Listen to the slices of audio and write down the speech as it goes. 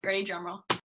Ready, drum roll.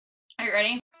 Are you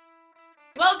ready?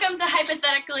 Welcome to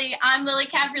Hypothetically. I'm Lily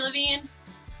Caffrey-Levine.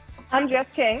 I'm Jess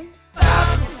King.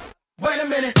 Wait a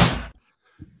minute.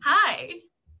 Hi.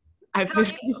 I've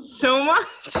missed you so much.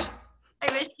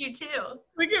 I missed you too.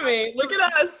 Look at me. Look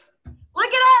at us.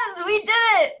 Look at us. We did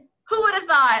it. Who would have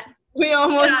thought? We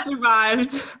almost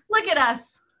survived. Look at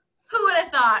us. Who would have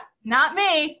thought? Not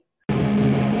me.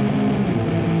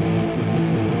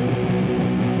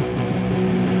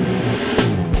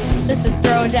 This is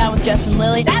Throwing Down with Jess and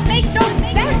Lily. That makes no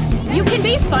sense. You can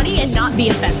be funny and not be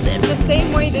offensive. The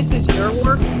same way this is your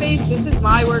workspace, this is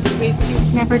my workspace too.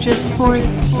 It's never just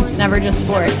sports. It's never just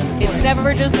sports. It's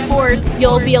never just sports.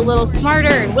 You'll be a little smarter,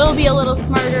 and we'll be a little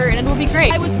smarter, and it'll be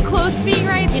great. I was close to being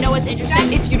right. You know what's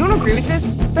interesting? If you don't agree with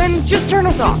this, then just turn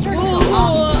us off. Ooh,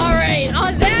 all right.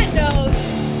 On that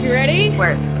note, you ready?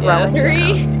 We're throwing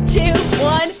 3, 2,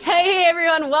 1. Hey,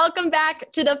 everyone. Welcome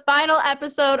back to the final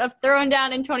episode of Throwing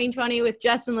Down in 2020 with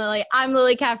Jess and Lily. I'm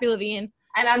Lily Caffrey-Levine.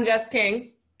 And I'm Jess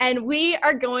King. And we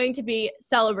are going to be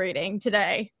celebrating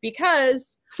today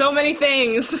because... So many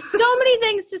things. so many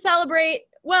things to celebrate.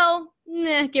 Well,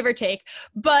 give or take.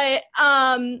 But...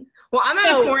 Well, I'm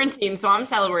out of quarantine, so I'm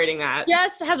celebrating that.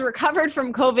 Jess has recovered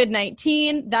from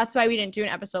COVID-19. That's why we didn't do an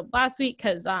episode last week,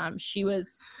 because she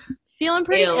was feeling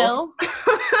pretty ill.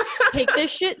 Take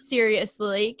this shit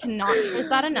seriously. Cannot stress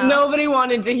that enough. Nobody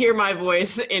wanted to hear my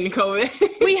voice in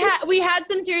COVID. we had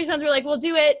some serious ones. We're like, we'll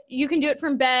do it. You can do it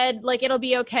from bed. Like, it'll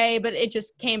be okay. But it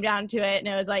just came down to it, and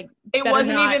it was like, it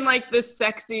wasn't even like the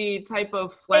sexy type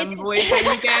of phlegm voice that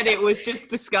you get. It was just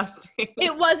disgusting.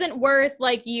 It wasn't worth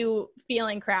like you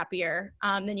feeling crappier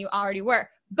than you already were.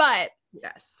 But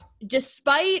yes,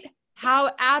 despite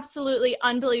how absolutely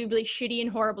unbelievably shitty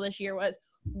and horrible this year was,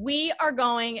 we are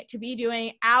going to be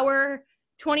doing our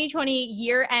 2020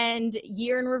 year-end,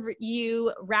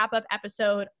 year-in-review wrap-up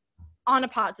episode on a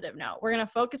positive note. We're going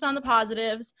to focus on the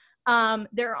positives.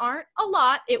 There aren't a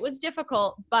lot. It was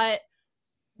difficult, but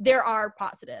there are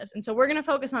positives. And so we're going to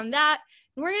focus on that,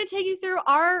 and we're going to take you through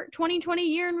our 2020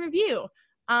 year-in review.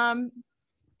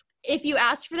 If you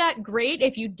asked for that, great.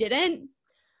 If you didn't,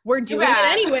 we're doing it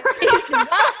anyway.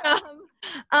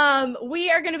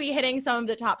 We are going to be hitting some of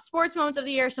the top sports moments of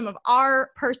the year, some of our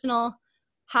personal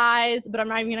highs, but I'm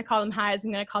not even going to call them highs.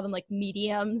 I'm going to call them like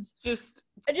mediums. Just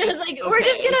like okay.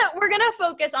 we're gonna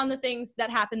focus on the things that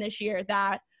happened this year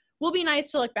that will be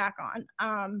nice to look back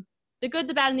on. The good,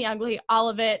 the bad, and the ugly, all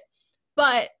of it.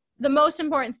 But the most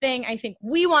important thing I think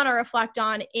we want to reflect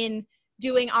on in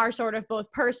doing our sort of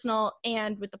both personal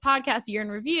and with the podcast year in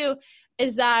review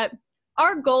is that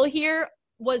our goal here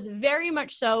was very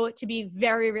much so to be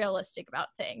very realistic about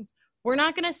things. We're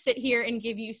not going to sit here and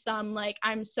give you some, like,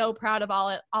 I'm so proud of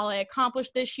all I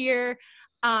accomplished this year,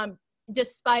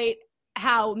 despite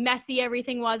how messy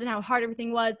everything was and how hard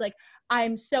everything was. Like,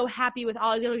 I'm so happy with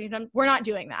all I've done. We're not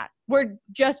doing that. We're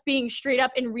just being straight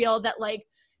up and real that, like,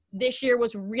 this year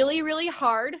was really, really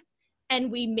hard,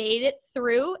 and we made it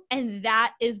through, and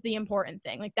that is the important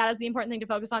thing. Like, that is the important thing to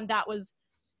focus on. That was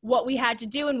what we had to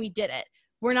do, and we did it.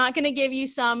 We're not going to give you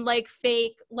some like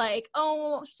fake, like,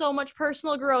 oh, so much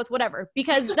personal growth, whatever,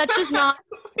 because that's just not,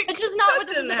 it's just not what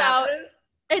this is about.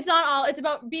 It's not all, it's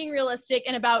about being realistic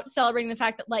and about celebrating the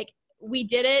fact that like we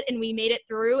did it and we made it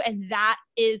through, and that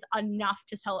is enough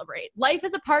to celebrate. Life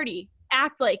is a party,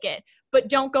 act like it, but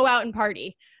don't go out and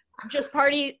party. Just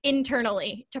party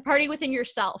internally, to party within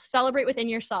yourself, celebrate within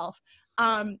yourself,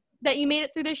 that you made it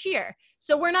through this year.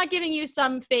 So we're not giving you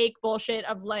some fake bullshit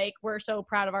of like, we're so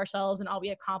proud of ourselves and all we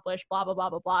accomplished, blah, blah,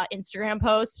 blah, blah, blah, Instagram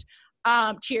post.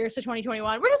 Cheers to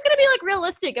 2021. We're just going to be like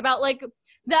realistic about like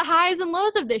the highs and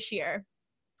lows of this year.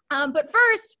 But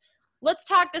first, let's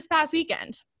talk this past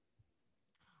weekend.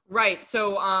 Right.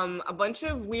 So a bunch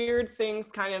of weird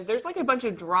things there's like a bunch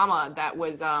of drama that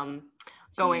was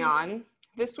going on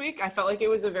this week. I felt like it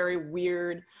was a very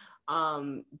weird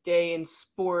day in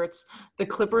sports. The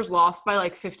Clippers lost by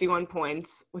like 51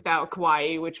 points without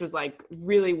Kawhi, which was like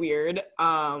really weird.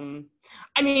 I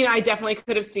mean, I definitely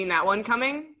could have seen that one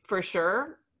coming for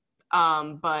sure.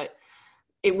 But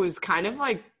it was kind of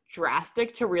like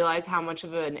drastic to realize how much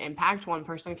of an impact one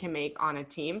person can make on a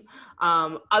team.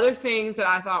 Other things that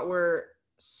I thought were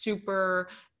super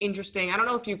interesting. I don't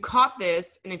know if you caught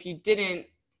this, and if you didn't,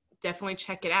 definitely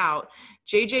check it out.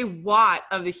 JJ Watt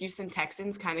of the Houston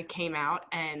Texans kind of came out,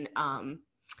 and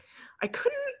I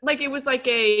couldn't, like, it was like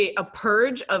a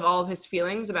purge of all of his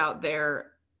feelings about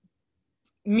their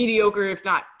mediocre, if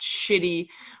not shitty,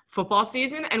 football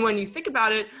season. And when you think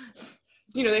about it,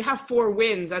 you know, they have 4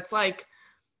 wins. That's like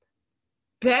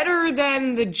better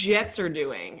than the Jets are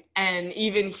doing. And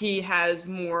even he has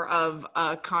more of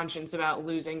a conscience about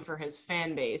losing for his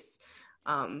fan base.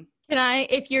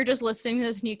 If you're just listening to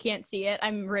this and you can't see it,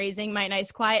 I'm raising my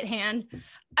nice quiet hand.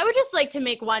 I would just like to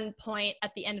make one point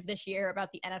at the end of this year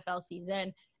about the NFL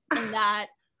season, and that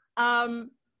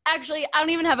actually I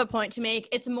don't even have a point to make.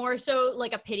 It's more so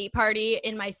like a pity party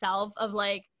in myself of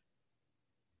like,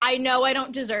 I know I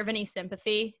don't deserve any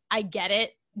sympathy. I get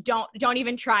it. Don't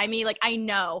even try me. Like, I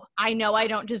know I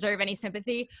don't deserve any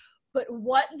sympathy, but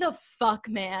what the fuck,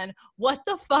 man? What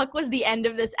the fuck was the end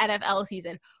of this NFL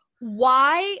season?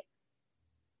 Why?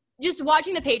 Just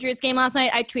watching the Patriots game last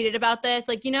night, I tweeted about this.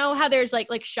 Like, you know how there's like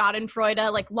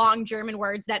Schadenfreude, like long German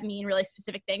words that mean really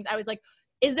specific things. I was like,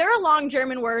 is there a long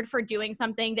German word for doing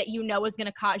something that you know is going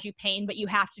to cause you pain, but you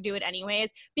have to do it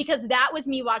anyways? Because that was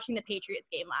me watching the Patriots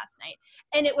game last night.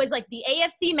 And it was like the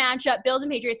AFC matchup, Bills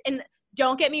and Patriots. And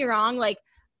don't get me wrong, like,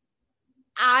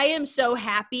 I am so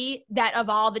happy that of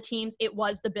all the teams, it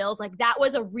was the Bills. Like, that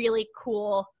was a really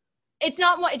cool – it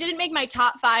didn't make my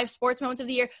top 5 sports moments of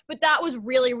the year, but that was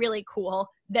really, really cool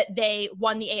that they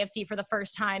won the AFC for the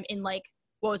first time in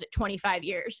 25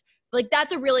 years. Like,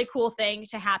 that's a really cool thing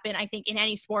to happen, I think, in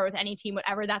any sport with any team,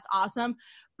 whatever. That's awesome.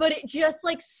 But it just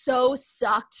so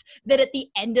sucked that at the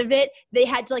end of it, they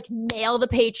had to nail the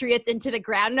Patriots into the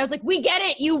ground. And I was like, we get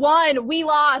it. You won. We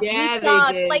lost. Yeah, we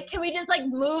sucked. they did. Can we just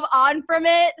move on from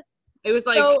it? It was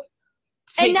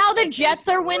and now the Jets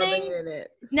are winning.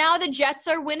 Now the Jets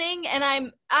are winning,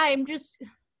 and I'm just,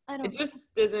 I don't know. It just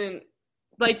isn't,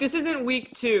 this isn't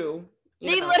week 2.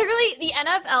 Literally, the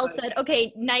NFL said,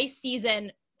 okay, nice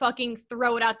season, fucking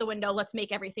throw it out the window, let's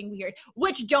make everything weird.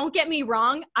 Which, don't get me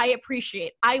wrong, I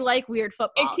appreciate. I like weird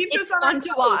football. It keeps it's us on fun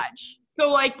to watch.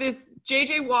 So, this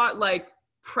J.J. Watt,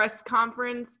 press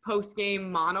conference,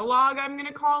 post-game monologue, I'm going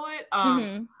to call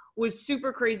it, was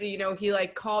super crazy. He,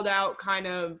 called out kind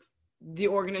of the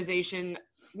organization,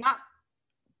 not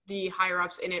the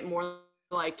higher-ups in it, more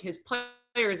like his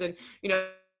players and,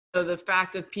 the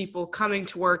fact of people coming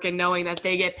to work and knowing that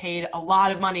they get paid a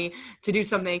lot of money to do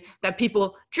something that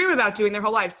people dream about doing their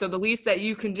whole lives. So the least that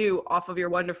you can do off of your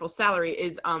wonderful salary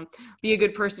is be a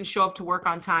good person, show up to work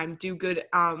on time, do good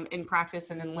in practice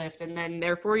and in lift, and then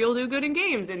therefore you'll do good in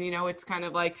games. And, it's kind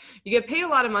of you get paid a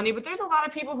lot of money, but there's a lot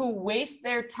of people who waste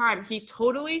their time. He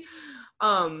totally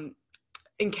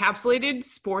encapsulated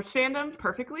sports fandom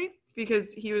perfectly,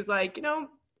 because he was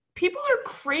people are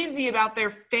crazy about their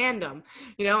fandom,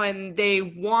 and they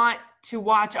want to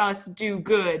watch us do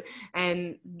good,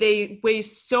 and they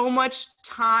waste so much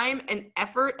time and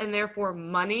effort and therefore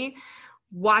money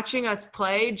watching us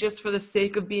play just for the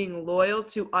sake of being loyal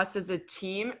to us as a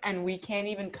team, and we can't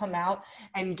even come out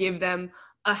and give them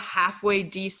a halfway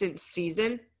decent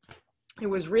season. It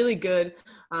was really good.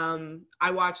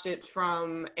 I watched it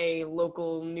from a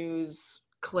local news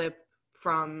clip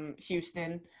from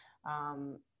Houston,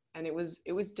 and it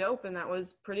was dope, and that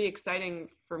was pretty exciting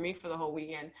for me for the whole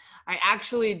weekend. I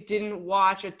actually didn't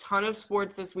watch a ton of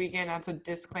sports this weekend. That's a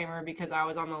disclaimer, because I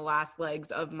was on the last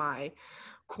legs of my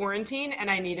quarantine, and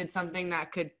I needed something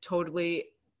that could totally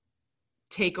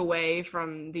take away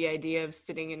from the idea of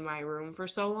sitting in my room for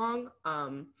so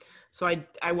long. So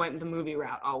I went the movie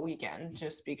route all weekend,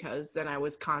 just because then I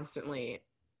was constantly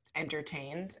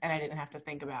entertained and I didn't have to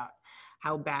think about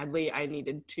how badly I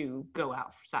needed to go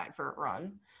outside for a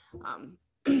run.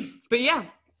 But yeah,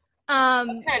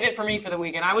 that's kind of it for me for the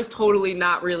weekend. I was totally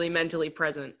not really mentally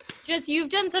present. Just, you've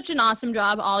done such an awesome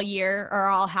job all year, or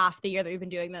all half the year that we've been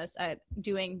doing this, at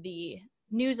doing the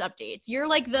news updates. You're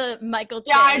like the Michael Che.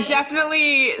 Yeah, I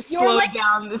definitely slowed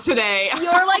down today.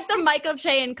 You're like the Michael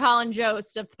Che and Colin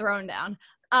Jost of Thrown Down.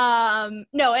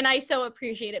 No, and I so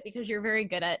appreciate it, because you're very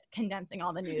good at condensing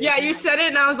all the news. Yeah, you said it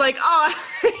and I was like, oh,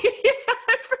 yeah,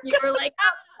 you were like,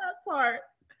 that part.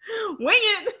 Wing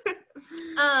it.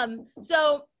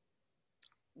 So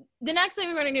the next thing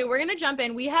we're going to do, we're going to jump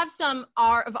in. We have some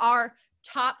of our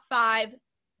top 5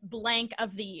 blank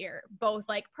of the year, both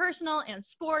personal and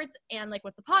sports, and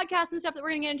with the podcast and stuff that we're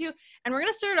going to get into. And we're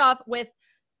going to start off with,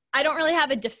 I don't really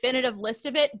have a definitive list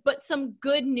of it, but some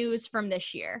good news from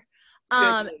this year.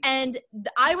 And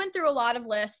I went through a lot of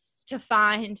lists to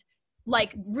find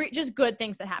just good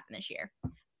things that happened this year.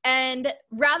 And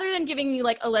rather than giving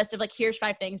you a list of here's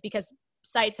 5 things, because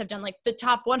sites have done the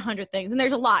top 100 things, and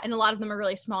there's a lot, and a lot of them are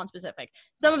really small and specific.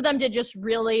 Some of them did just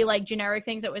really generic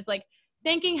things. It was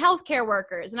thanking healthcare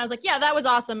workers. And I was like, yeah, that was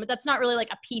awesome, but that's not really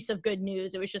a piece of good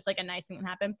news. It was just a nice thing that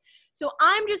happened. So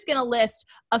I'm just going to list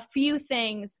a few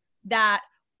things that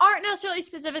aren't necessarily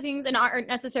specific things and aren't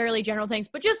necessarily general things,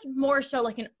 but just more so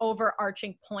like an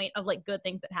overarching point of like good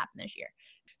things that happened this year.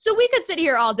 So we could sit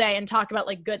here all day and talk about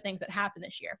like good things that happened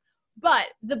this year. But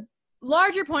the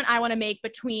larger point I want to make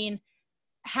between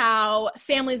how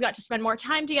families got to spend more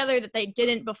time together that they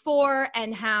didn't before,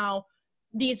 and how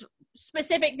these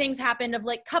specific things happened of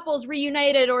like couples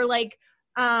reunited, or like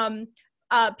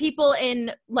people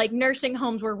in like nursing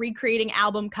homes were recreating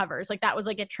album covers. Like that was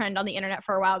like a trend on the internet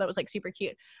for a while that was like super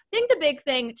cute. I think the big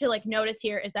thing to like notice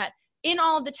here is that in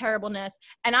all of the terribleness,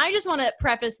 and I just want to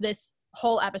preface this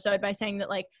whole episode by saying that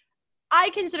like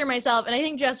I consider myself, and I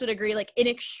think Jess would agree, like an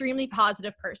extremely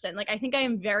positive person. Like I think I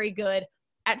am very good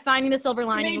at finding the silver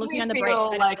lining, looking on the bright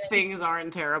side. Like things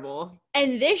aren't terrible.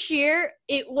 And this year,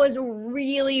 it was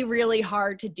really, really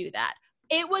hard to do that.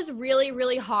 It was really,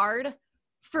 really hard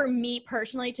for me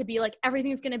personally to be like,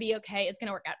 everything's going to be okay. It's going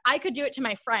to work out. I could do it to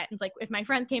my friends. Like if my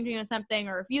friends came to me with something,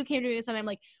 or if you came to me with something, I'm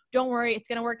like, don't worry, it's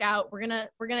going to work out. We're in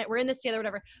this together,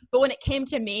 whatever. But when it came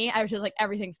to me, I was just like,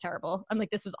 everything's terrible. I'm like,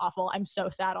 this is awful. I'm so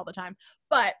sad all the time.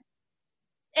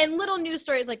 And little news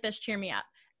stories like this cheer me up.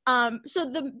 So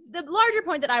the larger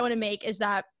point that I want to make is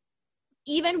that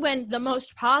even when the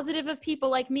most positive of people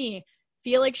like me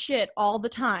feel like shit all the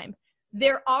time,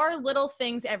 there are little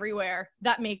things everywhere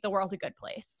that make the world a good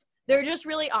place. There just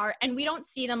really are. And we don't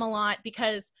see them a lot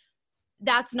because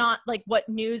that's not like what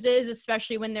news is,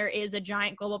 especially when there is a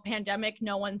giant global pandemic.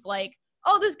 No one's like,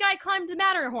 oh, this guy climbed the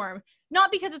Matterhorn.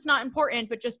 Not because it's not important,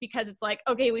 but just because it's like,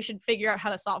 okay, we should figure out how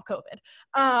to solve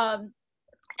COVID.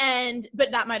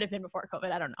 But that might have been before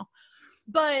COVID. I don't know.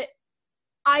 But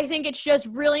I think it's just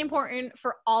really important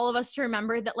for all of us to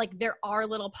remember that like there are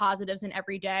little positives in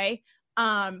every day.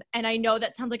 And I know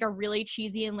that sounds like a really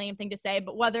cheesy and lame thing to say,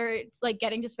 but whether it's like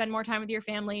getting to spend more time with your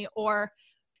family or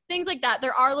things like that,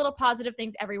 there are little positive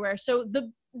things everywhere. So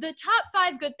the top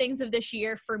 5 good things of this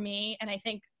year for me, and I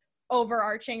think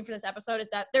overarching for this episode, is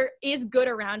that there is good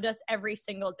around us every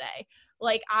single day.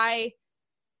 Like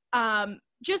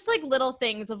just like little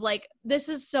things of like, this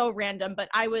is so random, but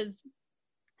I was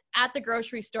at the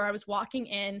grocery store. I was walking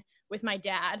in with my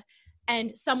dad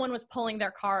and someone was pulling their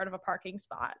car out of a parking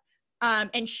spot.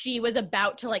 And she was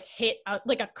about to like hit a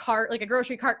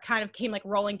grocery cart kind of came like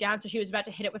rolling down. So she was about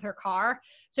to hit it with her car.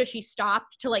 So she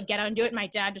stopped to like get onto it. And my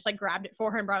dad just like grabbed it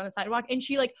for her and brought it on the sidewalk. And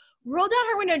she like rolled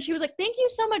down her window and she was like, thank you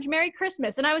so much. Merry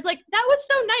Christmas. And I was like, that was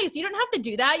so nice. You don't have to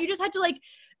do that. You just had to like,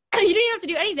 you didn't even have to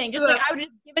do anything. Just like I would have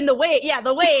given the wave. Yeah,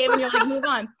 the wave. And you're like, move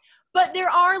on. But there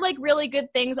are like really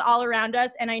good things all around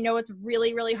us. And I know it's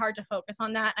really, really hard to focus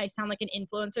on that. I sound like an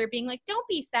influencer being like, don't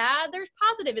be sad. There's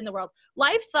positive in the world.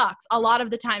 Life sucks a lot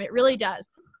of the time. It really does.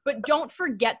 But don't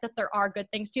forget that there are good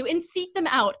things too, and seek them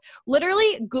out.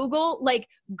 Literally Google like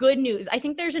good news. I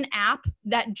think there's an app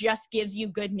that just gives you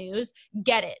good news.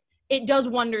 Get it. It does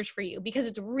wonders for you because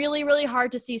it's really, really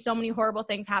hard to see so many horrible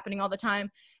things happening all the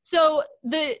time. So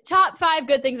the top 5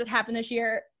 good things that happened this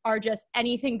year are just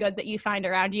anything good that you find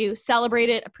around you. Celebrate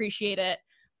it, appreciate it.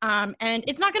 And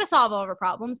it's not going to solve all of our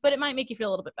problems, but it might make you feel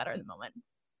a little bit better in the moment.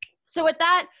 So with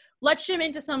that, let's jump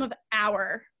into some of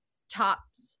our top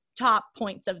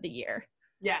points of the year.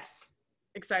 Yes.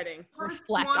 Exciting. First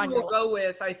one we'll go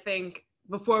with, I think,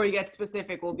 before we get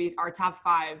specific, will be our top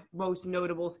 5 most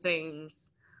notable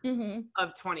things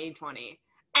of 2020.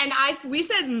 And we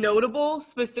said notable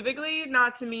specifically,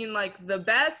 not to mean like the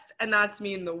best and not to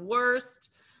mean the worst.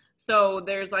 So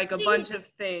there's like a bunch of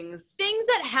things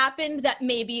that happened that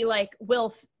maybe like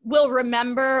we'll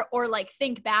remember or like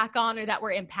think back on, or that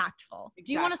were impactful. Exactly.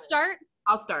 Do you want to start?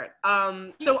 I'll start.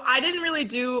 So I didn't really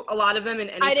do a lot of them in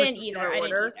any order. I didn't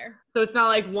either. So it's not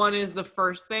like one is the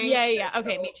first thing. Yeah.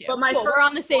 Okay, me too. But we're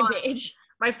on the same page.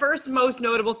 My first most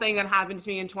notable thing that happened to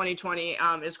me in 2020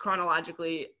 is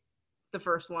chronologically the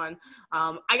first one.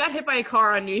 I got hit by a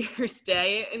car on New Year's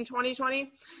Day in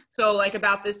 2020. So like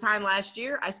about this time last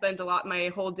year, I spent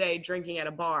my whole day drinking at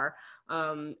a bar.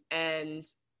 And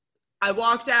I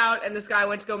walked out and this guy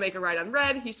went to go make a right on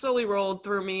red. He slowly rolled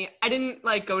through me. I didn't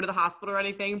like go to the hospital or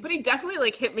anything, but he definitely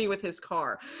like hit me with his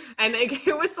car. And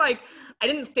it was like, I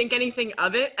didn't think anything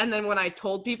of it. And then when I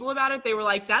told people about it, they were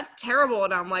like, that's terrible.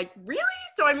 And I'm like, really?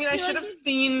 So, I mean, I should have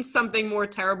seen something more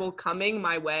terrible coming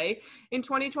my way in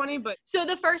 2020. But so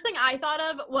the first thing I thought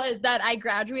of was that I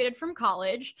graduated from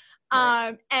college.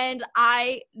 Right. And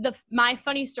my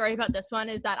funny story about this one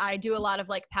is that I do a lot of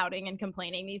like pouting and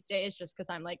complaining these days just because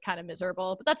I'm like kind of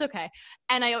miserable, but that's okay.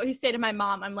 And I always say to my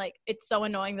mom, I'm like, it's so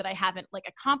annoying that I haven't like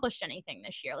accomplished anything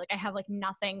this year. Like I have like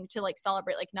nothing to like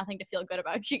celebrate, like nothing to feel good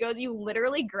about. She goes, you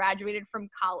literally graduated from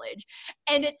college.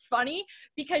 And it's funny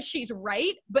because she's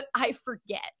right, but I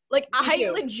forget. Like, I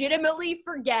legitimately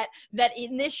forget that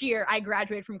in this year I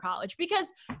graduated from college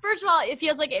because, first of all, it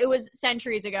feels like it was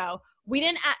centuries ago. We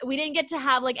didn't get to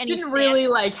have like any. It didn't really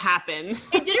like happen.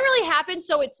 It didn't really happen,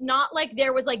 so it's not like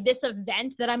there was like this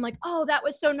event that I'm like, oh, that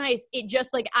was so nice. It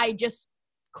just like I just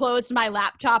closed my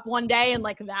laptop one day and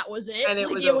like that was it. And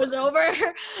it like, was over.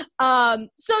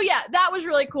 So yeah, that was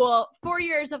really cool. 4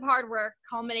 years of hard work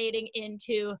culminating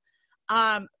into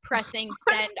pressing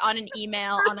send on an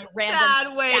email on a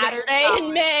random Saturday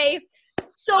in May.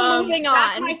 So moving on.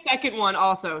 That's my second one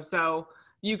also, so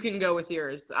you can go with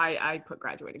yours. I put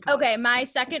graduating college. Okay, my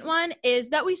second one is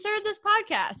that we started this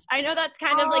podcast. I know that's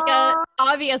kind of like a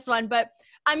obvious one, but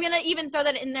I'm going to even throw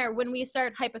that in there. When we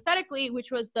started Hypothetically,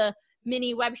 which was the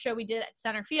mini web show we did at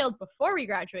Center Field before we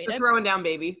graduated. The Throwing Down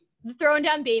Baby. The Throwing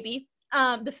Down Baby,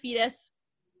 the fetus,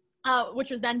 which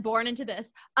was then born into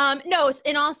this. No,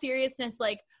 in all seriousness,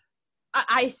 like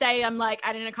I say, I'm like,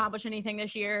 I didn't accomplish anything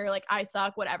this year. Like I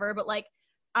suck, whatever. But like,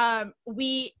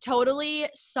 we totally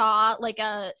saw like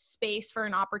a space for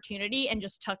an opportunity and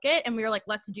just took it. And we were like,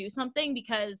 let's do something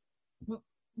because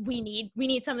we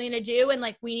need something to do. And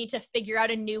like, we need to figure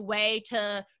out a new way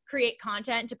to create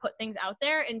content, to put things out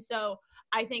there. And so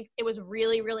I think it was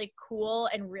really, really cool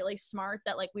and really smart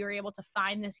that like we were able to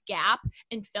find this gap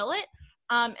and fill it.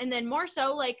 And then more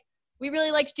so like we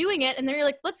really liked doing it. And then we were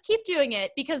like, let's keep doing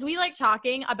it because we like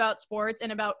talking about sports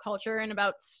and about culture and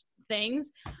about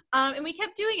things. And we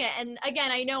kept doing it. And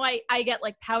again, I know I get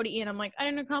like pouty and I'm like, I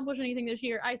didn't accomplish anything this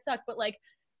year. I suck. But like,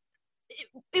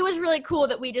 it was really cool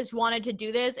that we just wanted to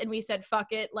do this and we said,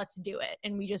 fuck it, let's do it.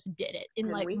 And we just did it in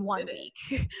like 1 week.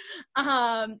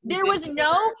 There was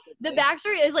the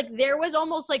backstory is like, there was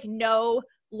almost like no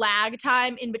lag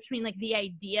time in between like the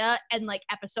idea and like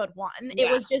episode 1. Yeah.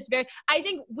 It was just I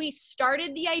think we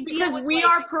started the idea because we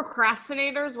are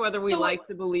procrastinators, whether we like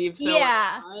to believe so.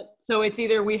 Yeah. Or not. So it's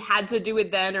either we had to do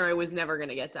it then or it was never going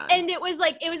to get done. And it was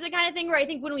the kind of thing where I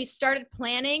think when we started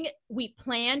planning, we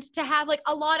planned to have like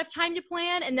a lot of time to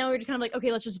plan. And then we were just kind of like,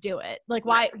 okay, let's just do it. Like,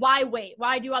 why wait?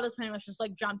 Why do all this planning? Let's just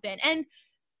like jump in. And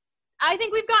I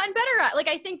think we've gotten better at, like,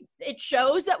 I think it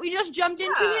shows that we just jumped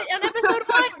into it on episode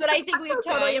 1, but I think we've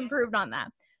totally improved on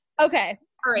that. Okay.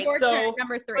 All right. Your so turn,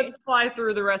 number 3. Let's fly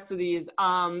through the rest of these.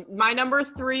 My number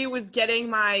 3 was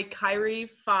getting my Kyrie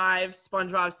 5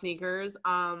 SpongeBob sneakers.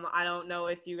 I don't know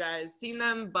if you guys seen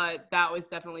them, but that was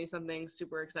definitely something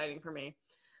super exciting for me.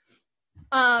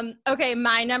 Okay.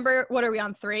 What are we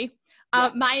on 3?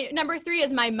 My number 3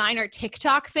 is my minor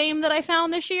TikTok fame that I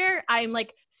found this year.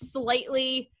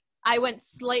 I went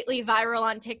slightly viral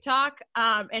on TikTok,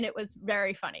 and it was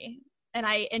very funny, and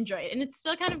I enjoyed it. And it's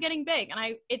still kind of getting big,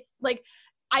 and it's like,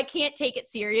 I can't take it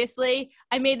seriously.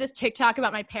 I made this TikTok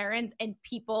about my parents, and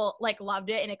people like loved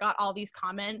it, and it got all these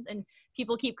comments, and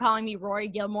people keep calling me Rory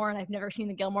Gilmore, and I've never seen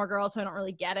the Gilmore Girls, so I don't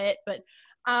really get it. But,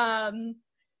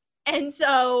 and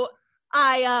so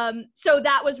so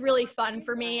that was really fun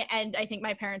for me, and I think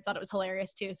my parents thought it was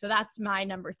hilarious too. So that's my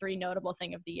number 3 notable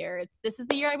thing of the year. This is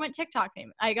the year I went TikTok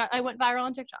famous. I went viral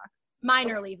on TikTok.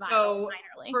 Minorly viral. So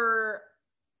for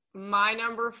my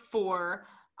number 4,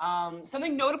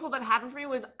 something notable that happened for me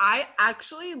was I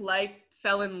actually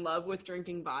fell in love with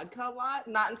drinking vodka a lot.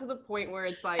 Not to the point where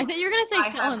it's like, I thought you were gonna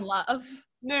say fell in love.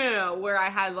 No, where I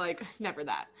had like, never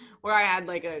that, where I had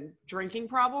like a drinking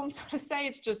problem, so to say.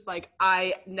 It's just like,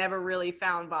 I never really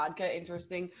found vodka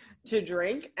interesting to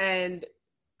drink, and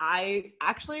I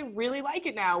actually really like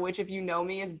it now, which if you know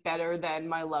me is better than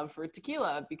my love for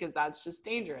tequila, because that's just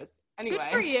dangerous. Anyway.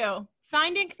 Good for you.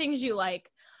 Finding things you like.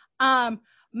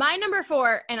 My number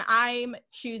 4, and I'm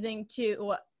choosing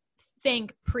to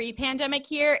think pre-pandemic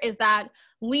here, is that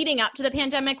leading up to the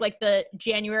pandemic, like the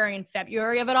January and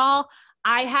February of it all,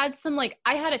 I had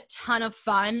a ton of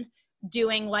fun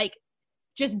doing like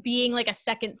just being like a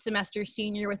second semester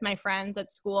senior with my friends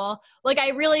at school. Like I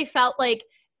really felt like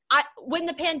when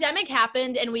the pandemic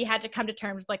happened and we had to come to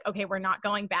terms with like, okay, we're not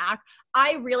going back,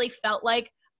 I really felt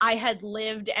like I had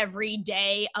lived every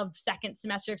day of second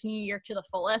semester senior year to the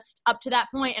fullest up to that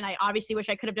point, and I obviously wish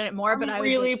I could have done it more. But I was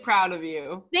really proud of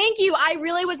you. Thank you. I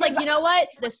really was like, you know what?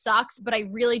 This sucks, but I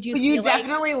really do. But you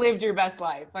definitely lived your best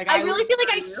life. Like I really feel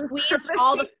like I squeezed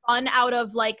all the fun out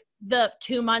of like the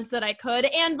 2 months that I could,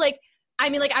 and like I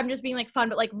mean, like I'm just being like fun,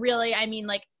 but like really, I mean,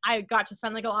 like I got to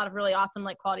spend like a lot of really awesome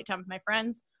like quality time with my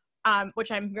friends.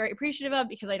 Which I'm very appreciative of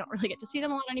because I don't really get to see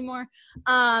them a lot anymore.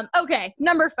 Okay,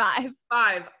 number 5.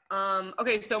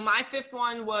 Okay, so my 5th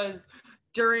one was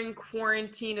during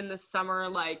quarantine in the summer,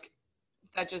 like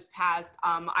that just passed.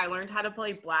 I learned how to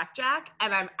play blackjack,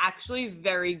 and I'm actually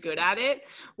very good at it,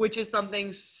 which is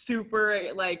something super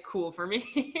like cool for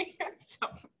me. So,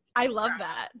 I love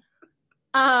that.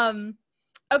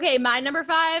 Okay, my number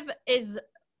 5 is,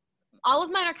 all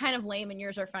of mine are kind of lame and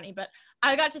yours are funny, but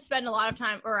I got to spend a lot of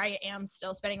time, or I am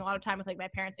still spending a lot of time with like my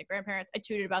parents and grandparents. I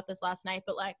tweeted about this last night,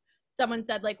 but like someone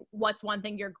said like, what's one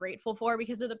thing you're grateful for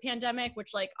because of the pandemic,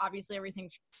 which like obviously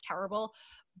everything's terrible,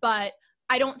 but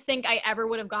I don't think I ever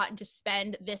would have gotten to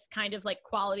spend this kind of like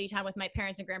quality time with my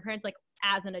parents and grandparents like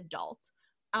as an adult.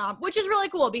 Which is really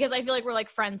cool because I feel like we're like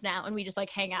friends now and we just like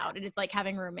hang out, and it's like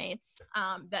having roommates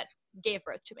that gave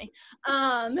birth to me.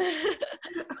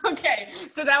 Okay,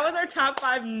 so that was our top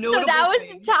 5 notable. So that was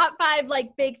things. top 5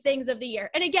 like big things of the year.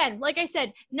 And again, like I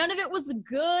said, none of it was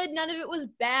good, none of it was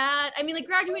bad. I mean, like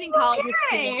graduating college was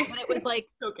cool, but it was like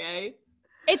okay.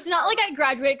 It's not like I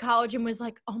graduated college and was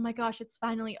like, oh my gosh, it's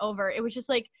finally over. It was just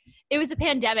like, it was a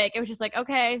pandemic. It was just like,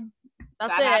 okay,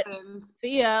 that's it. Happened.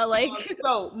 See ya. Like,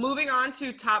 so moving on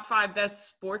to top 5 best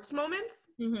sports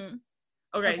moments. Mm-hmm.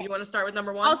 Okay, you want to start with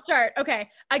number 1? I'll start. Okay.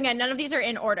 Again, none of these are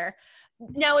in order.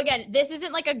 Now, again, this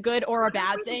isn't like a good or a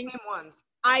bad thing. The same ones.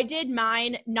 I did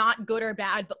mine not good or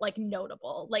bad, but like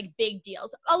notable, like big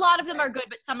deals. A lot of them are good,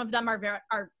 but some of them are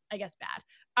I guess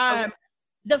bad. Okay.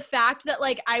 The fact that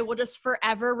like I will just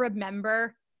forever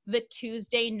remember the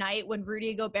Tuesday night when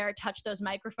Rudy Gobert touched those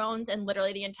microphones and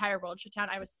literally the entire world shut down.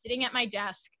 I was sitting at my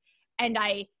desk and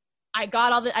I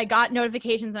got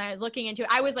notifications and I was looking into it.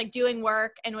 I was like doing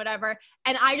work and whatever.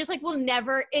 And I just like will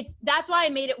never, that's why I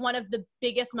made it one of the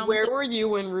biggest moments. Where were you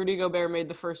when Rudy Gobert made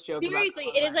the first joke?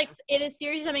 Seriously, it is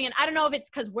seriously something. And I don't know if it's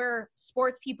because we're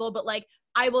sports people, but like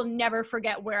I will never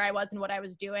forget where I was and what I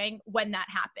was doing when that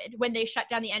happened, when they shut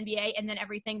down the NBA and then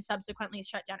everything subsequently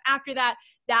shut down after that.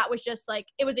 That was just like,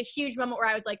 it was a huge moment where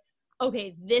I was like,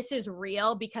 okay, this is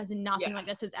real because nothing like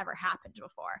this has ever happened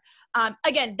before.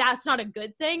 Again, that's not a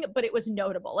good thing, but it was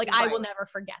notable. Like I will never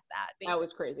forget that. Basically. That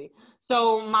was crazy.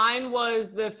 So mine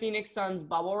was the Phoenix Suns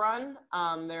bubble run,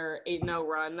 their 8-0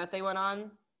 run that they went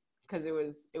on. Because it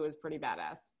was pretty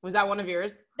badass. Was that one of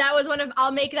yours? That was one of. I'll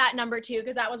make that number 2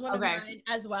 because that was one of mine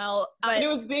as well. And it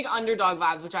was big underdog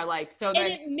vibes, which I liked. So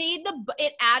then,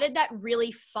 it added that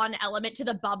really fun element to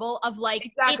the bubble of like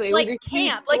exactly it's like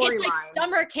camp, like it's like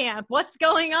summer camp. What's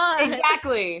going on?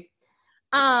 Exactly.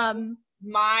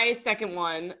 My second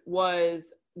one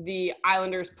was the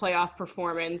Islanders playoff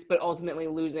performance, but ultimately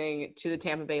losing to the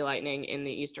Tampa Bay Lightning in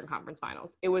the Eastern Conference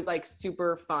Finals. It was like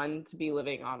super fun to be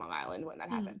living on Long Island when that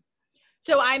happened.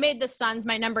 So I made the Suns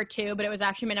my number 2, but it was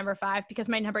actually my number 5 because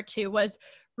my number 2 was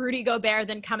Rudy Gobert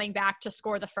then coming back to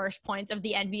score the first points of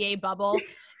the NBA bubble.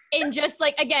 And just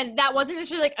like, again, that wasn't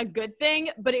necessarily like a good thing,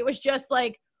 but it was just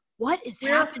like, what is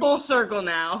happening? Full circle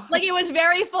now. Like it was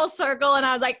very full circle. And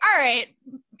I was like, all right,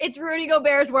 it's Rudy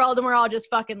Gobert's world and we're all just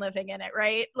fucking living in it,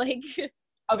 right? Like.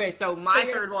 Okay, so my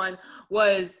third one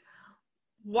was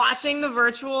watching the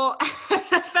virtual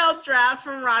NFL draft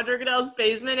from Roger Goodell's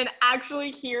basement and actually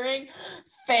hearing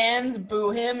fans boo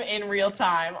him in real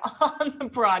time on the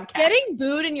broadcast. Getting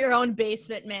booed in your own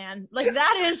basement, man. Like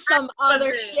that is some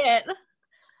other shit.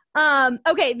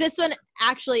 Okay, this one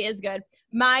actually is good.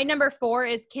 My number 4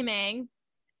 is Kim Ng.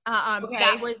 Okay,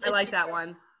 I like that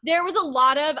one. There was a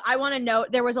lot of, I want to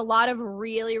note, there was a lot of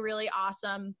really, really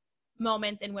awesome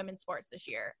moments in women's sports this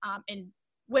year. In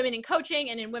women in coaching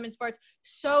and in women's sports,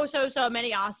 so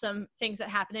many awesome things that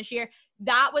happened this year.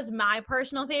 That was my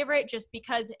personal favorite just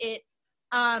because it,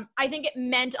 I think it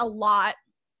meant a lot.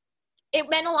 It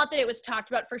meant a lot that it was talked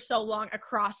about for so long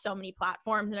across so many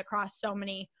platforms and across so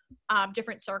many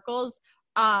different circles,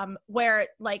 where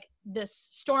like the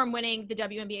Storm winning the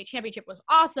WNBA championship was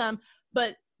awesome,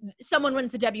 but someone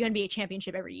wins the WNBA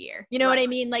championship every year. You know what I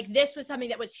mean? Like this was something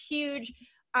that was huge.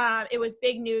 It was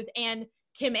big news, and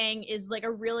Kim Ng is like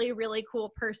a really, really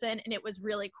cool person, and it was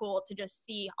really cool to just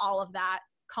see all of that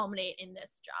culminate in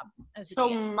this job. So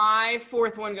my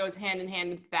fourth one goes hand in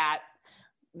hand with that.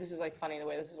 This is like funny the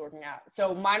way this is working out.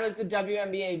 So mine was the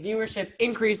WNBA viewership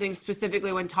increasing,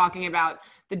 specifically when talking about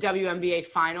the WNBA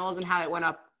finals and how it went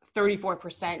up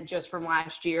 34% just from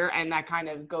last year. And that kind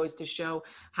of goes to show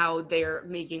how they're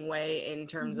making way in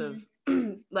terms of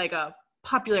like a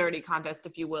popularity contest,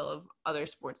 if you will, of other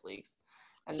sports leagues.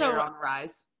 And so they're on the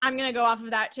rise. I'm going to go off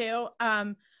of that too.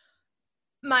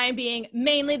 Mine being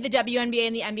mainly the WNBA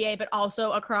and the NBA, but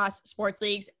also across sports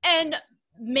leagues, and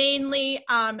mainly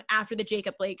after the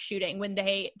Jacob Blake shooting when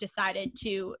they decided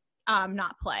to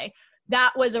not play.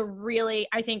 That was a really,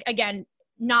 I think, again,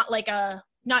 not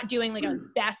doing like a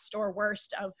best or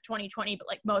worst of 2020, but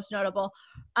like most notable.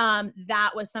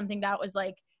 That was something that was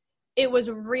like, it was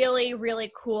really,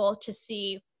 really cool to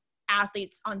see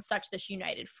athletes on such this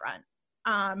united front.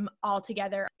 All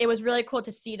together. It was really cool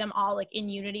to see them all like in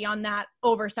unity on that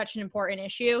over such an important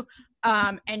issue,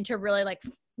 and to really like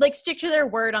like stick to their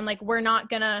word on like, we're not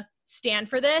gonna stand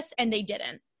for this. And they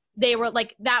didn't. They were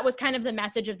like, that was kind of the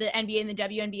message of the NBA and the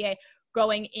WNBA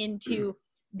going into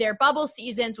their bubble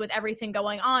seasons with everything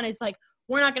going on, is like,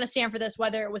 we're not going to stand for this,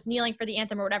 whether it was kneeling for the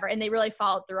anthem or whatever. And they really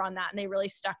followed through on that. And they really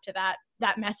stuck to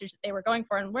that message that they were going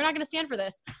for. And we're not going to stand for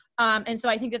this. And so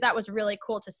I think that was really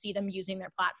cool to see them using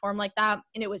their platform like that.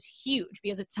 And it was huge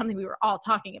because it's something we were all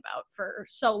talking about for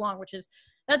so long,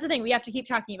 that's the thing. We have to keep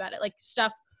talking about it. Like,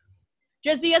 stuff,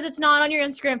 just because it's not on your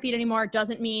Instagram feed anymore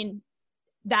doesn't mean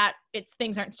that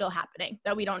things aren't still happening,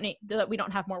 that we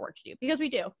don't have more work to do, because we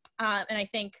do. And I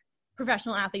think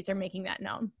professional athletes are making that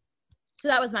known. So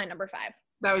that was my number 5.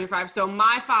 That was your 5. So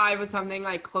my 5 was something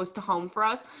like close to home for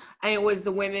us. And it was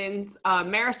the women's,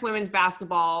 Marist women's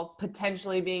basketball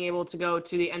potentially being able to go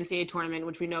to the NCAA tournament,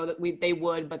 which we know that they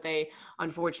would, but they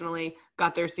unfortunately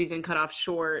got their season cut off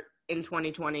short in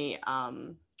 2020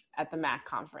 at the MAC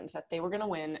conference, that they were going to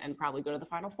win and probably go to the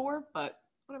Final Four, but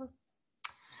whatever.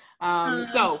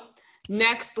 So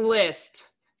next list.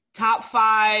 Top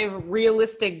 5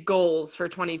 realistic goals for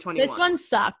 2021. This one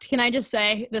sucked. Can I just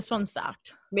say this one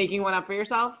sucked? Making one up for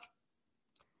yourself?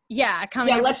 Yeah.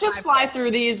 Let's just fly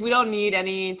through these. We don't need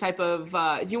any type of,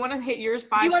 do you want to hit yours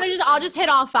 5? I'll just hit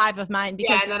all 5 of mine.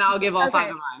 Because, and then I'll give all 5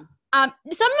 of mine.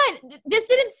 This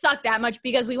didn't suck that much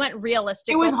because we went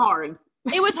realistic. It was hard.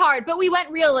 It was hard, but we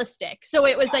went realistic. So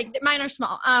it was like, mine are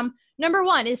small. Number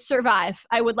 1 is survive.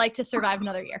 I would like to survive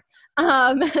another year.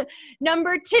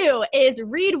 Number 2 is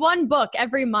read one book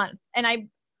every month. And I'm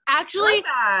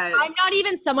not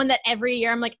even someone that every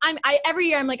year I'm like,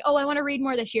 oh, I want to read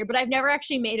more this year, but I've never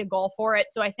actually made a goal for it.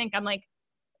 So I think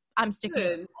I'm sticking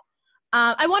with it.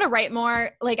 I want to write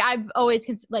more. Like, I've always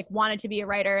wanted to be a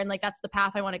writer, and like, that's the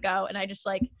path I want to go. And I just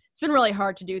it's been really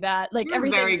hard to do that. Like, you're a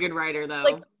very good writer though.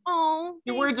 Like, oh,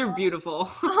 your words are beautiful.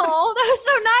 Oh, that was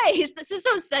so nice. This is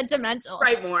so sentimental.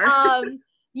 Write more.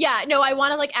 Yeah, no, I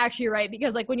want to actually write,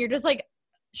 because when you're just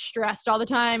stressed all the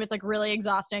time, it's really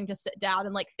exhausting to sit down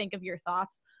and think of your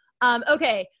thoughts.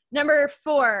 Okay, number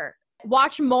 4,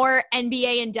 watch more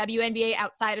NBA and WNBA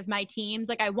outside of my teams.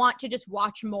 I want to just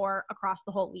watch more across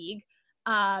the whole league.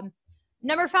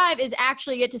 Number 5 is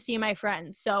actually get to see my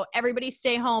friends. So everybody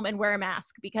stay home and wear a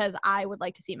mask, because I would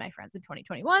like to see my friends in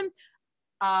 2021.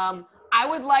 I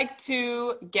would like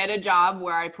to get a job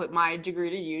where I put my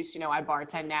degree to use. I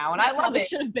bartend now, and I love it.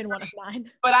 Should have been one of mine.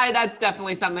 But that's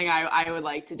definitely something I would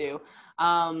like to do.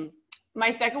 My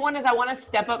second one is I want to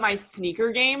step up my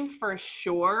sneaker game for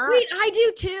sure. Wait, I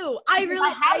do too. I do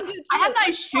too. I have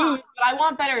nice shoes, but I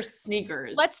want better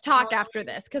sneakers. Let's talk after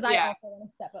this, because I also want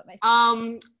to step up my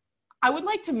sneakers. I would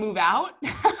like to move out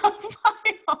of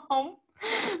my home.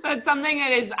 That's something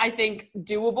that is, I think,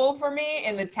 doable for me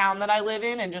in the town that I live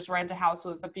in, and just rent a house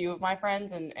with a few of my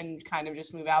friends and kind of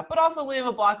just move out, but also live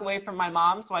a block away from my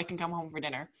mom so I can come home for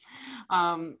dinner.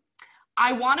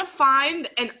 I want to find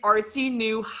an artsy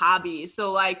new hobby.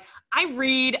 So I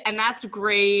read, and that's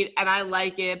great, and I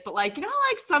like it, but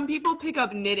some people pick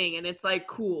up knitting and it's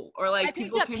cool, or I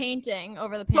picked up painting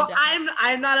over the pandemic. So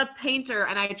I'm not a painter,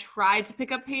 and I tried to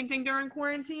pick up painting during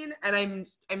quarantine, and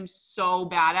I'm so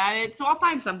bad at it. So I'll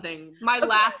find something. My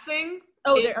last thing.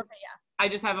 I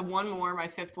just have one more. My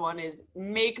 5th one is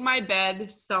make my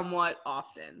bed somewhat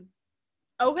often.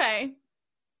 Okay.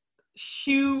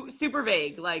 Super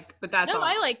vague, but that's all.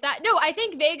 I like that. No, I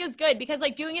think vague is good, because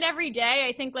doing it every day,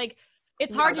 I think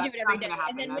it's hard to do it every day.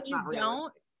 And then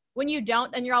when you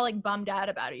don't, then you're all bummed out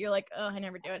about it. You're like, oh, I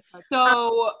never do it.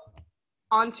 So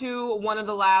on to one of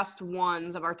the last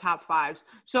ones of our top 5s.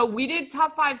 So we did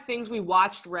top 5 things we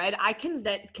watched, read. I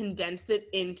condensed it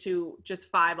into just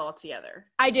 5 altogether.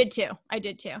 I did too.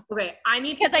 Okay,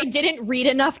 because I didn't read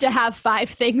enough to have 5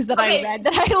 things that I read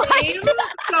that I liked.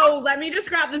 So let me just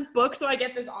grab this book so I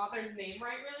get this author's name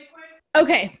right really quick.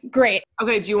 Okay, great.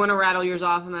 Okay, do you want to rattle yours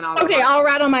off, and then I'll Okay, I'll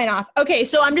rattle mine off. Okay,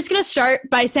 so I'm just going to start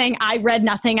by saying I read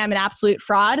nothing. I'm an absolute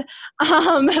fraud.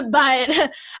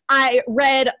 But I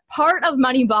read part of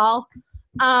Moneyball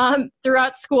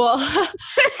throughout school.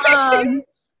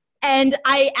 And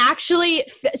I actually,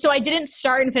 so I didn't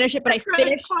start and finish it, but I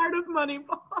finished part of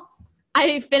Moneyball.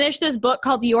 I finished this book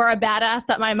called You're a Badass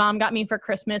that my mom got me for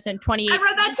Christmas in 2018. I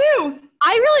read that too.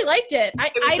 I really liked it.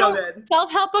 Good.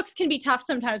 Self-help books can be tough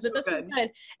sometimes, but this was good.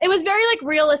 It was very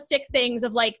realistic things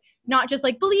of not just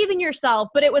believe in yourself,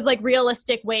 but it was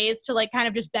realistic ways to kind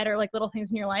of just better little things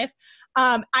in your life.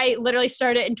 I literally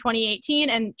started in 2018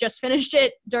 and just finished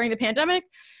it during the pandemic.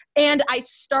 And I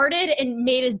started and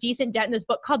made a decent dent in this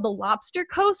book called The Lobster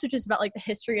Coast, which is about the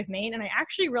history of Maine. And I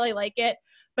actually really like it.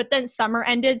 But then summer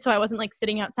ended, so I wasn't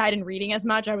sitting outside and reading as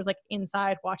much. I was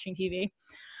inside watching TV.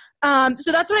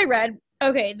 So that's what I read.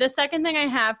 Okay, the second thing I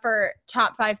have for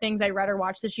top 5 things I read or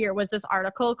watched this year was this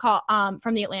article called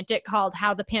from The Atlantic called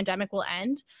 "How the Pandemic Will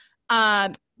End."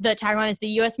 The tagline is, "The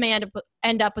U.S. may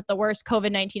end up with the worst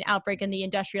COVID-19 outbreak in the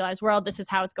industrialized world. This is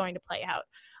how it's going to play out."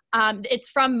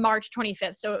 It's from March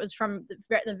 25th, so it was from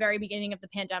the very beginning of the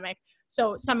pandemic.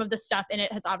 So some of the stuff in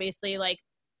it has obviously, like,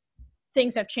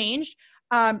 things have changed.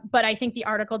 But I think the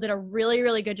article did a really,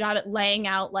 really good job at laying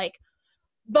out, like,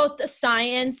 both the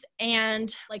science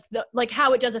and like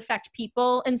how it does affect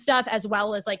people and stuff, as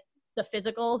well as like the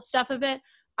physical stuff of it.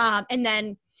 And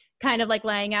then kind of like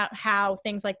laying out how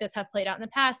things like this have played out in the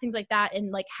past, things like that,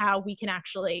 and like how we can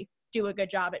actually do a good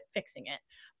job at fixing it.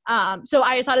 So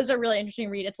I thought it was a really interesting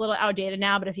read. It's a little outdated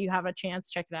now, but if you have a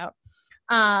chance, check it out.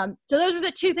 So those are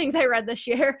the 2 things I read this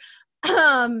year.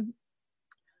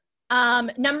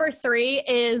 Number 3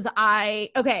 is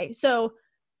so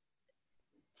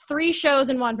 3 shows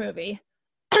and 1 movie.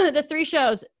 The 3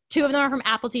 shows, 2 of them are from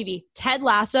Apple TV. Ted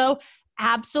Lasso,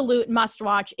 absolute must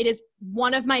watch. It is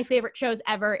one of my favorite shows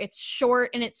ever. It's short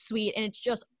and it's sweet and it's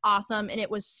just awesome. And it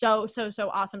was so, so, so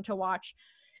awesome to watch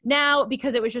now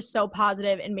because it was just so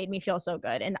positive and made me feel so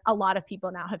good. And a lot of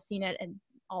people now have seen it and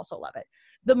also love it.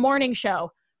 The Morning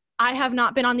Show. I have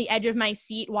not been on the edge of my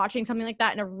seat watching something like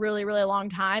that in a really, really long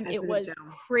time. It was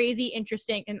crazy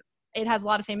interesting, and it has a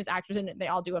lot of famous actors in it. They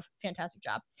all do a fantastic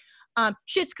job.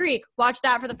 Schitt's Creek, watched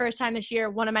that for the first time this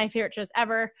year. One of my favorite shows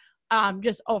ever.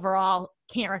 Just overall,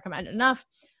 can't recommend it enough.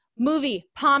 Movie,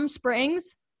 Palm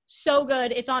Springs, so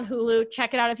good. It's on Hulu.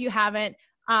 Check it out if you haven't.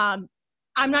 I'm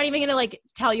not even gonna like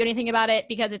tell you anything about it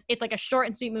because it's like a short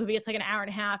and sweet movie. It's like an hour and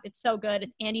a half. It's so good.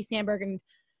 It's Andy Samberg and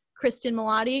Kristen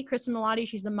Milotti.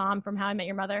 She's the mom from How I Met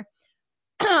Your Mother.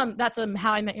 That's a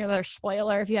How I Met Your Mother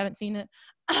spoiler if you haven't seen it.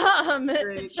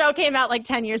 The show came out like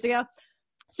 10 years ago.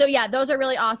 So yeah, those are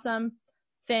really awesome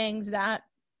things that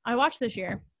I watched this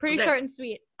year. Pretty short and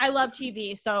sweet. I love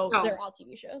TV, so they're all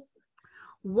TV shows.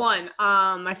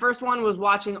 My first one was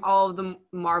watching all of the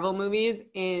Marvel movies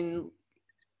in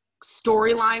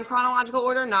storyline chronological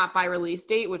order, not by release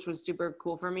date, which was super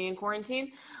cool for me in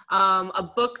quarantine.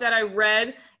 A book that I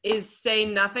read is Say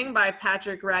Nothing by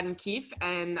Patrick Radden Keefe,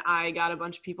 and I got a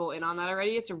bunch of people in on that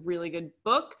already. It's a really good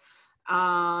book.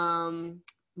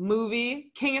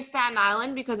 Movie, King of Staten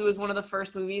Island, because it was one of the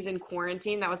first movies in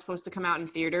quarantine that was supposed to come out in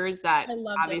theaters that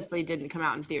obviously didn't come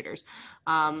out in theaters.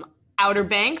 Outer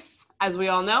Banks, as we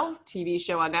all know, TV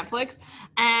show on Netflix,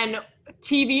 and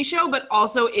TV show, but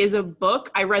also is a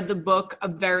book. I read the book a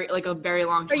very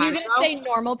long time ago. Are you going to say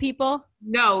Normal People?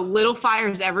 No, Little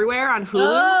Fires Everywhere on Hulu.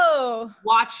 Oh.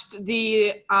 Watched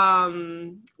the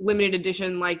limited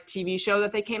edition like TV show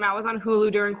that they came out with on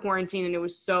Hulu during quarantine, and it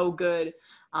was so good.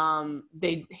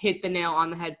 They hit the nail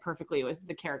on the head perfectly with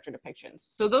the character depictions.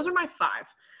 So those are my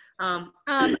 5.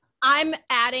 I'm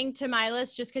adding to my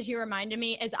list just because you reminded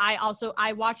me, is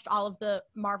I watched all of the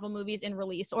Marvel movies in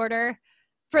release order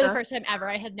for the first time ever.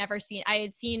 I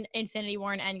had seen Infinity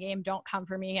War and Endgame. Don't come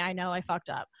for me. I know I fucked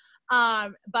up.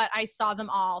 But I saw them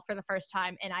all for the first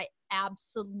time and I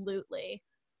absolutely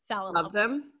fell in love with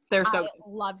them. They're so good.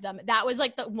 Loved them. That was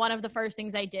like one of the first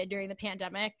things I did during the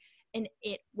pandemic. And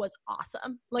it was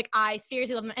awesome. Like, I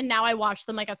seriously love them. And now I watch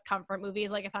them like as comfort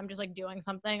movies. Like, if I'm just like doing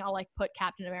something, I'll like put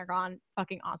Captain America on.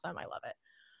 Fucking awesome. I love it.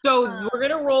 So we're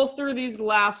going to roll through these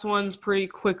last ones pretty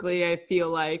quickly. I feel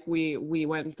like we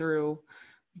went through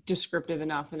descriptive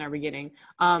enough in our beginning.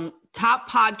 Top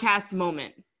podcast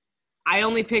moment. I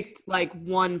only picked like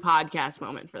one podcast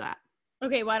moment for that.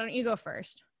 Okay. Why don't you go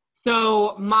first?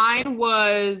 So mine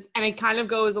was, and it kind of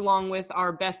goes along with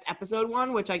our best episode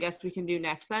one, which I guess we can do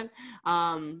next then.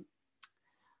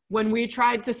 When we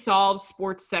tried to solve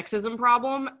sports sexism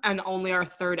problem and only our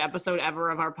 3rd episode ever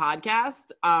of our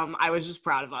podcast, I was just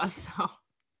proud of us. So.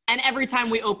 And every time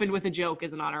we opened with a joke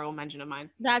is an honorable mention of mine.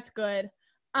 That's good.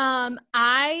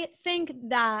 I think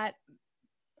that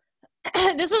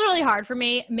this was really hard for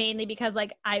me, mainly because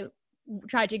like I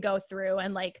tried to go through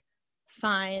and like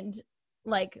find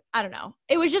like, I don't know.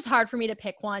 It was just hard for me to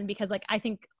pick one because like I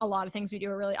think a lot of things we do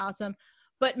are really awesome.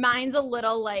 But mine's a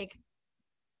little like,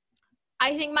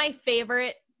 I think my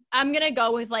favorite, I'm going to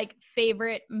go with like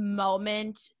favorite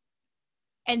moment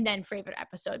and then favorite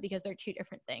episode because they're 2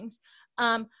 different things.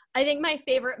 I think my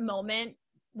favorite moment,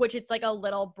 which it's like a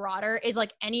little broader, is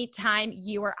like anytime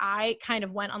you or I kind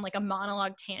of went on like a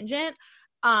monologue tangent.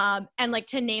 And like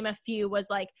to name a few was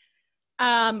like,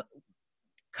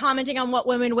 commenting on what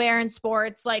women wear in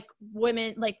sports, like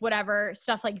women, like whatever,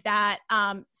 stuff like that,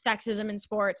 sexism in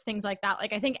sports, things like that.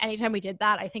 Like, I think anytime we did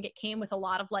that, I think it came with a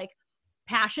lot of like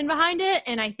passion behind it.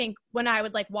 And I think when I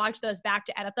would like watch those back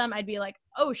to edit them, I'd be like,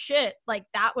 oh shit, like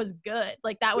that was good.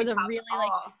 Like that was a really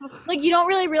like you don't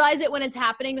really realize it when it's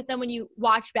happening, but then when you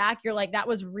watch back, you're like, that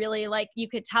was really like, you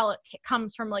could tell it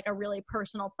comes from like a really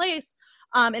personal place,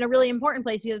 and a really important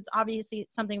place, because it's obviously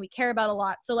something we care about a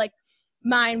lot. So like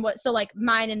mine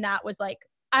in that was like,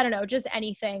 I don't know, just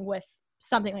anything with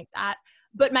something like that.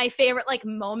 But my favorite like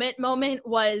moment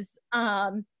was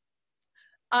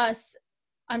us.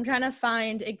 I'm trying to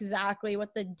find exactly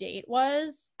what the date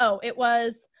was. Oh, it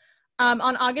was on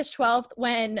August 12th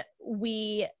when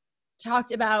we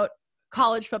talked about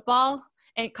college football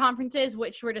and conferences,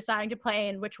 which we're deciding to play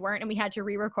and which weren't. And we had to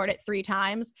re-record it 3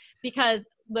 times because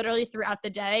literally throughout the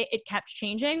day it kept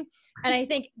changing. And I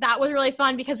think that was really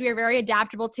fun because we were very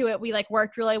adaptable to it. We like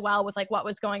worked really well with like what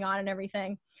was going on and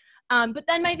everything. But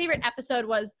then my favorite episode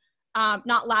was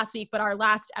not last week, but our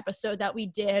last episode that we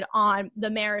did on the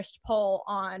Marist poll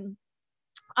on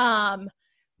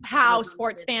how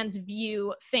sports fans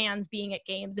view fans being at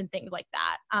games and things like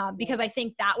that. Because I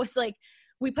think that was like,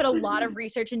 we put a lot of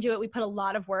research into it. We put a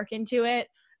lot of work into it.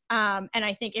 And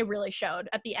I think it really showed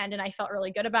at the end, and I felt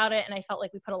really good about it. And I felt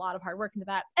like we put a lot of hard work into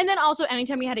that. And then also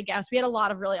anytime we had a guest, we had a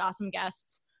lot of really awesome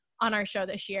guests on our show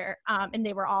this year. And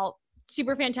they were all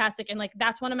super fantastic. And like,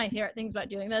 that's one of my favorite things about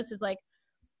doing this is like,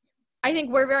 I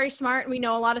think we're very smart and we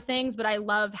know a lot of things, but I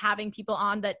love having people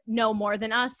on that know more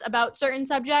than us about certain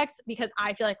subjects, because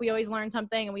I feel like we always learn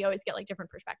something and we always get like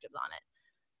different perspectives on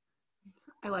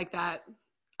it. I like that.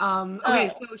 Okay,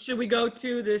 so should we go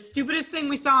to the stupidest thing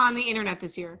we saw on the internet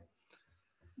this year?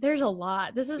 There's a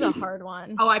lot. This is a hard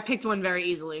one. Oh, I picked one very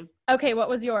easily. Okay, what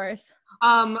was yours?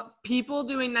 People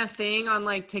doing that thing on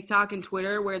like TikTok and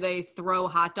Twitter where they throw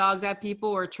hot dogs at people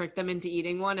or trick them into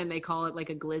eating one and they call it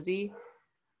like a glizzy.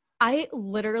 I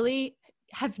literally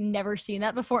have never seen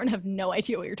that before and have no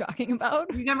idea what you're talking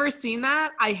about. You've never seen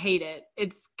that? I hate it.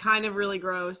 It's kind of really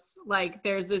gross. Like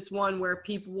there's this one where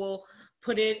people will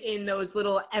put it in those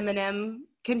little M&M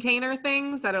container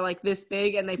things that are like this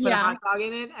big and they put a hot dog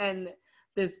in it. And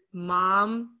this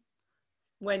mom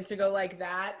went to go like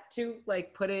that to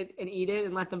like put it and eat it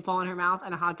and let them fall in her mouth,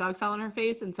 and a hot dog fell on her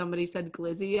face and somebody said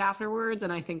glizzy afterwards.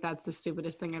 And I think that's the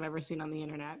stupidest thing I've ever seen on the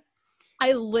internet.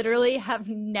 I literally have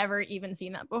never even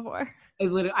seen that before.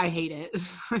 I hate it.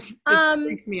 It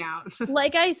freaks me out.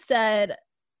 Like I said,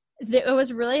 it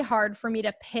was really hard for me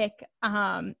to pick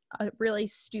a really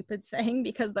stupid thing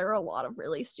because there are a lot of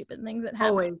really stupid things that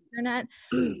happen on the internet.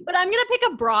 But I'm going to pick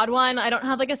a broad one. I don't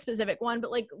have like a specific one, but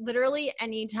like literally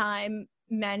anytime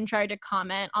men tried to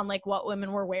comment on like what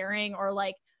women were wearing or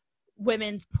like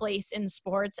women's place in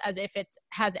sports as if it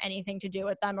has anything to do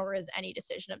with them or is any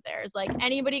decision of theirs. Like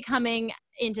anybody coming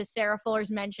into Sarah Fuller's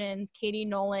mentions, Katie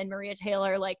Nolan, Maria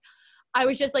Taylor, like I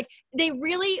was just like, they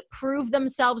really prove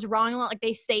themselves wrong a lot. Like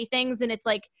they say things and it's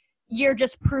like, you're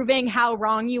just proving how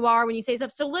wrong you are when you say stuff.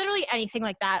 So literally anything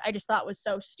like that, I just thought was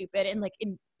so stupid and like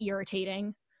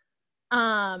irritating.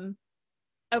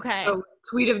 Okay. So,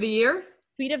 tweet of the year?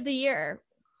 Tweet of the year.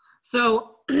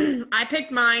 So I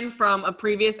picked mine from a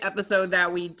previous episode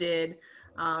that we did.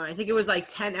 I think it was like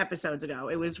 10 episodes ago.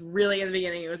 It was really in the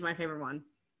beginning. It was my favorite one.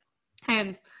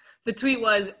 And the tweet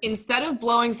was, instead of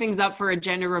blowing things up for a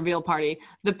gender reveal party,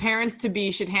 the parents-to-be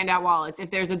should hand out wallets.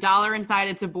 If there's $1 inside,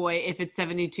 it's a boy. If it's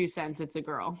 72 cents, it's a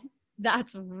girl.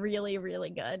 That's really, really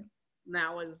good.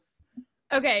 That was...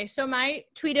 Okay, so my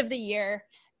tweet of the year...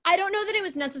 I don't know that it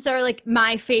was necessarily like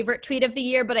my favorite tweet of the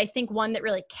year, but I think one that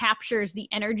really captures the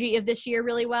energy of this year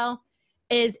really well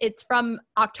is it's from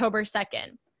October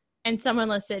 2nd. And someone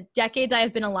listed, decades I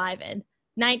have been alive in,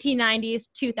 1990s,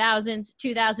 2000s,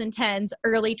 2010s,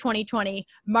 early 2020,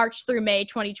 March through May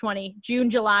 2020, June,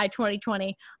 July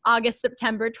 2020, August,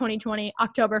 September 2020,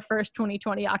 October 1st,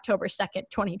 2020, October 2nd,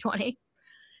 2020.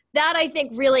 That I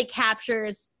think really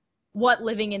captures what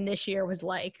living in this year was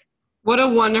like. What a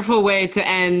wonderful way to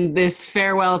end this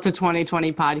farewell to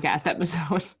 2020 podcast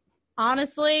episode.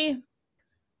 Honestly,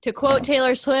 to quote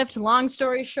Taylor Swift, long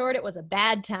story short, it was a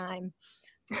bad time.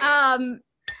 And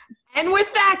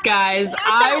with that, guys,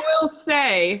 I will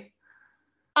say...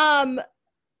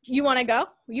 You want to go?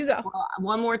 You go. Well,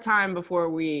 one more time before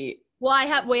we... Well, I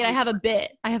have a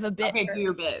bit. Okay, do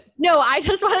your bit. No, I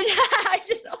just wanted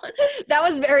to, that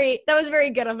was very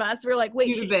good of us. We're like,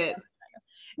 wait. Do the bit.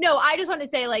 No, I just want to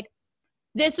say, like,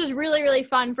 this was really, really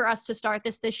fun for us to start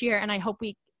this year, and I hope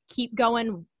we keep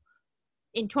going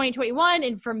in 2021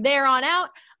 and from there on out.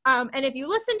 And if you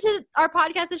listen to our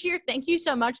podcast this year, thank you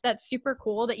so much. That's super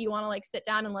cool that you want to like sit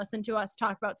down and listen to us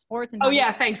talk about sports. And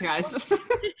thanks guys.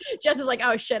 Jess is like,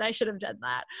 oh shit, I should have done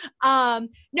that.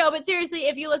 No, but seriously,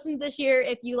 if you listened this year,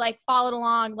 if you like followed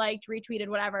along, liked, retweeted,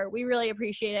 whatever, we really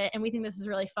appreciate it. And we think this is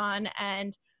really fun.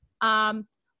 And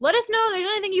let us know if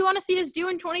there's anything you want to see us do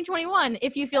in 2021.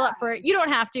 If you feel up for it, you don't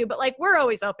have to, but like, we're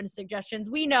always open to suggestions.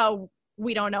 We know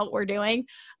we don't know what we're doing.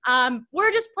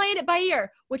 We're just playing it by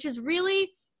ear, which is really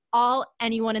all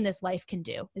anyone in this life can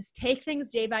do, is take things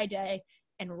day by day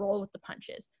and roll with the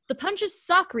punches. The punches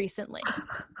suck recently,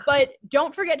 but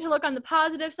don't forget to look on the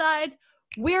positive sides.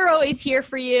 We're always here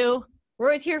for you. We're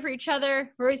always here for each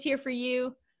other. We're always here for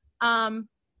you. So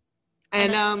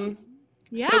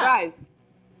guys,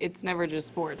 it's never just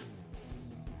sports.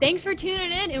 Thanks for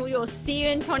tuning in, and we will see you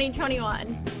in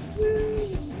 2021.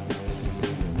 Woo.